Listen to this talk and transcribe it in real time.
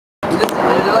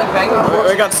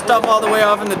We got stuff all the way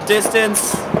off in the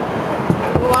distance.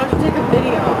 Well, why don't you take a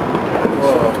video?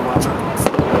 Whoa.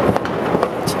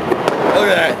 Look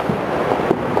at that.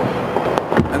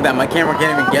 Look at that. My camera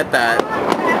can't even get that.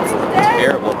 It's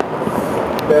terrible.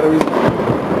 Batteries.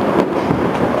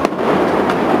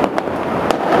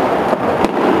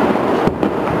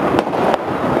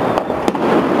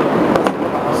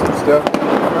 Some stuff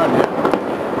around here.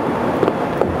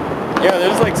 Yeah,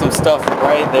 there's like some stuff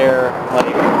right there,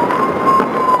 like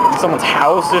someone's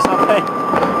house or something.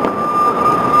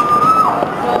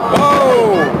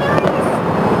 Whoa!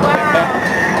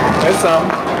 There's some.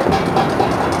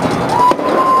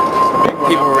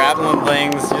 People rattling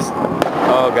things, just,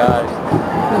 oh gosh.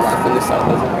 Laughing this out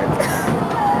doesn't hurt.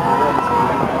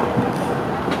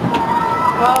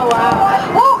 Oh,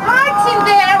 wow. Oh, hearts in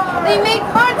there! They make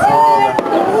hearts in there!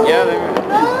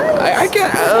 Yeah, I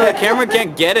can't, the camera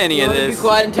can't get any of this. Be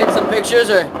quiet and take some pictures,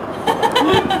 or?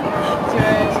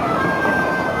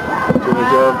 Good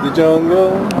job, the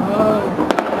jungle.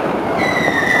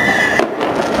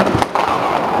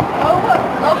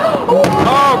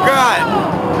 Oh god!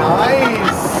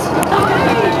 Nice.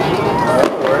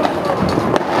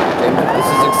 This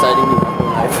is exciting.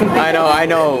 I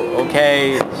know,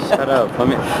 okay, shut up. Let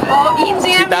me, Oh,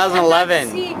 easy.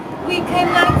 2011. We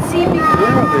cannot see because...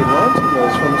 Where are they launching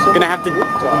those from? Some Gonna have to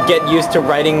get used to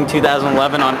writing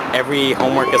 2011 on every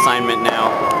homework assignment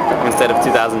now, instead of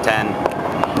 2010.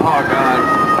 Oh god.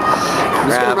 I'm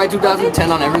just gonna write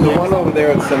 2010 on everything. The one over there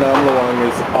at Sanam Luang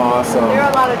is awesome. There are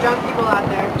a lot of drunk people out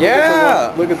there.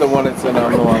 Yeah! Look at the one at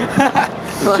Sanam Luang.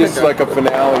 It's just like a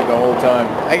finale the whole time.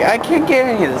 I can't get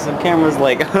any of this. Some camera's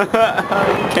like,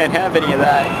 can't have any of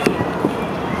that.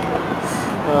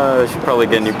 I should probably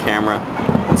get a new camera,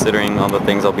 considering all the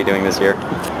things I'll be doing this year.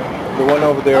 The one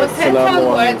over there at Sanam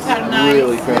Luang is nice.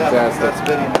 really fantastic.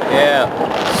 Yeah,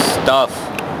 stuff.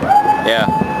 Yeah.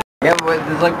 Yeah, but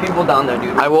there's like people down there,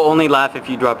 dude. I will only laugh if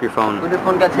you drop your phone. What if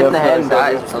one gets hit in the head and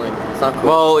dies or something? It's not cool.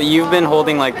 Well, you've been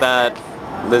holding like that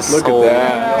this Look at whole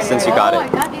that. since you got Oh, I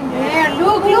it. got in there.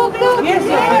 Look, look, look. Yes,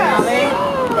 yes.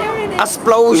 There it is.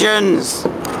 Explosions!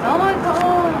 Oh my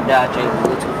god. Yeah, James, a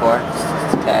little too far.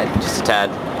 Just a tad. Just a tad.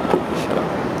 Shut up.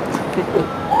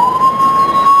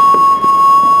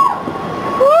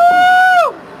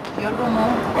 Yorgo Mo.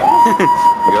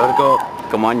 Yorgo.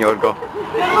 Come on, Yorgo.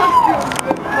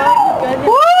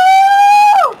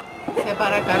 Se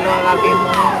para acá lo haga bien.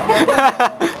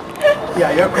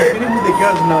 Yeah, you're competing with the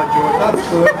girls now, George. That's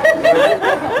good.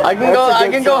 I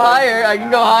can go higher. I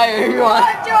can go higher if you want.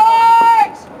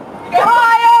 George! Get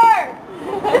higher!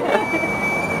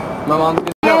 My mom's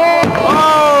gonna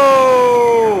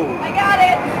Oh! I got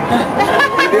it!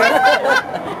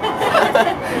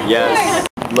 Yes.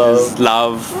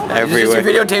 Love everywhere. Just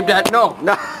videotape that. No.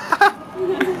 No.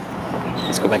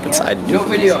 Let's go back inside. No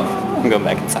video. I'm going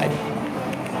back inside.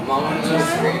 Mom wants to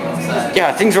scream outside.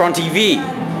 Yeah, things are on TV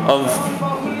of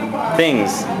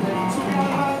things.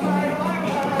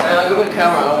 I'll go with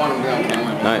camera. I don't want to be on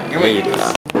camera. No, yeah, you do.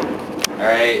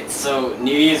 Alright, so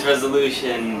New Year's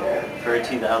resolution for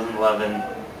 2011.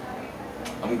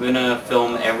 I'm gonna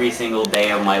film every single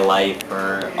day of my life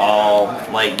for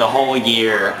like the whole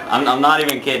year. I'm not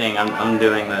even kidding, I'm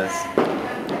doing this.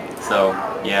 So,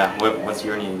 yeah, what's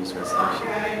your New Year's resolution?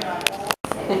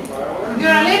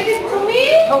 You're related to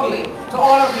me? Totally. To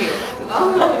all of you.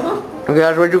 You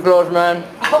guys way too close, man.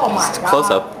 Oh my god. Close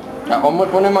up. Got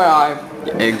almost one in my eye.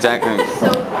 Yeah, exactly. So,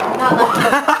 not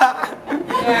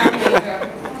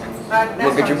like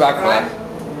Look at your back, man.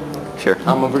 Sure.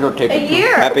 I'm gonna videotape a it.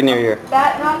 year. Happy New Year.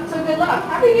 That not so good luck.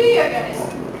 Happy New Year, guys.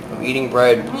 I'm eating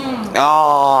bread.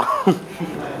 Oh.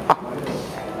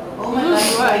 Oh my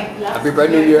god, right. Happy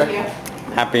bread New Year.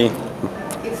 Happy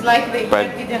It's like they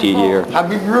Bread didn't Year.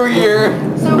 Happy Brew Year.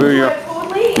 So Brew Year.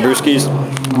 totally Brewskis.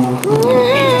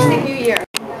 interesting New Year.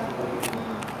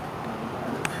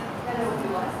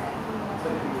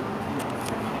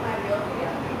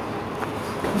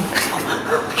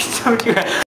 So